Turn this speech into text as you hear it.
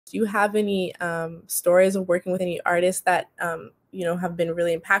Do you have any stories of working with any artists that you know, have been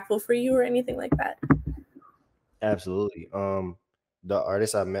really impactful for you or anything like that? Absolutely. The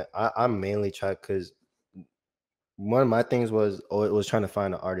artists I met, I mainly try because one of my things was, oh, it was trying to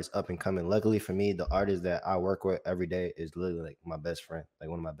find an artist up and coming. Luckily for me, the artist that I work with every day is literally like my best friend, like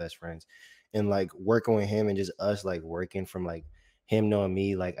one of my best friends. And like working with him and just us like working from like him knowing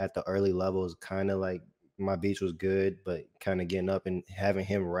me like at the early levels, kind of like my beats was good, but kind of getting up and having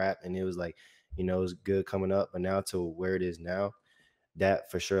him rap, and it was like, it was good coming up. But now to where it is now,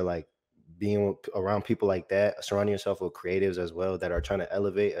 that for sure, like being around people like that, surrounding yourself with creatives as well that are trying to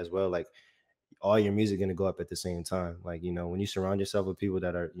elevate as well, like all your music going to go up at the same time. Like, when you surround yourself with people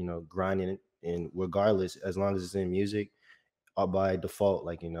that are, grinding it, and regardless, as long as it's in music, by default,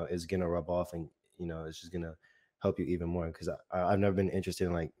 like, it's going to rub off, and, it's just going to help you even more. Cause I've never been interested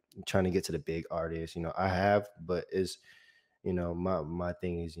in like trying to get to the big artists, I have, but it's, my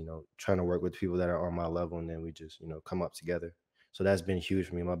thing is, trying to work with people that are on my level, and then we just, come up together. So that's been huge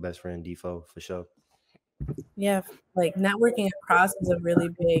for me. My best friend Defo, for sure. Yeah, like networking across is a really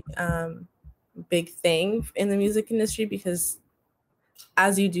big thing in the music industry, because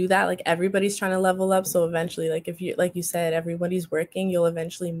as you do that, like everybody's trying to level up. So eventually, like if you, like you said, everybody's working, you'll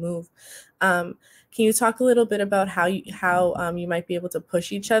eventually move. Can you talk a little bit about how you might be able to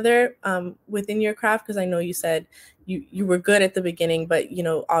push each other within your craft? Because I know you said you were good at the beginning, but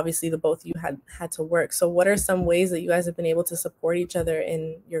obviously the both of you had to work. So what are some ways that you guys have been able to support each other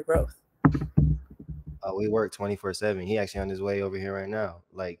in your growth? We work 24/7. He actually on his way over here right now.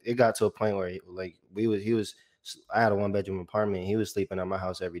 Like it got to a point where like he was. I had a 1 bedroom apartment. He was sleeping at my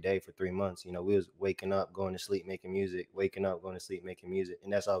house every day for 3 months. We was waking up, going to sleep, making music, waking up, going to sleep, making music,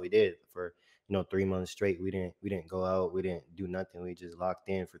 and that's all we did for 3 months straight. We didn't go out. We didn't do nothing. We just locked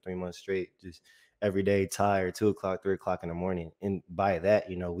in for 3 months straight, just every day, tired, 2 o'clock, 3 o'clock in the morning. And by that,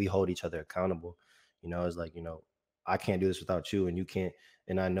 we hold each other accountable. It's like I can't do this without you, and you can't,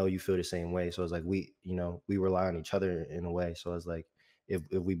 and I know you feel the same way. So it's like we rely on each other in a way. So it's like if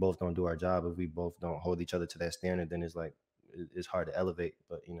we both don't do our job, if we both don't hold each other to that standard, then it's like it's hard to elevate.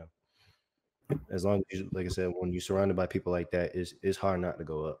 But as long as you, like I said, when you're surrounded by people like that, it's hard not to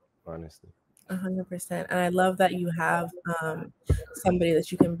go up, honestly. 100%. And I love that you have somebody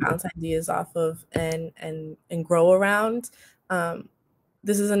that you can bounce ideas off of and grow around.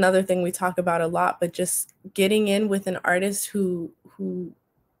 This is another thing we talk about a lot, but just getting in with an artist who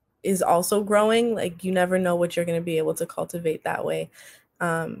is also growing, like you never know what you're going to be able to cultivate that way.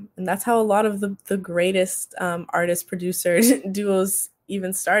 And that's how a lot of the greatest artist producer duos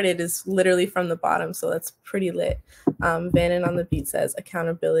even started, is literally from the bottom. So that's pretty lit. Vannon on the beat says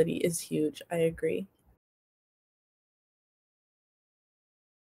accountability is huge. I agree.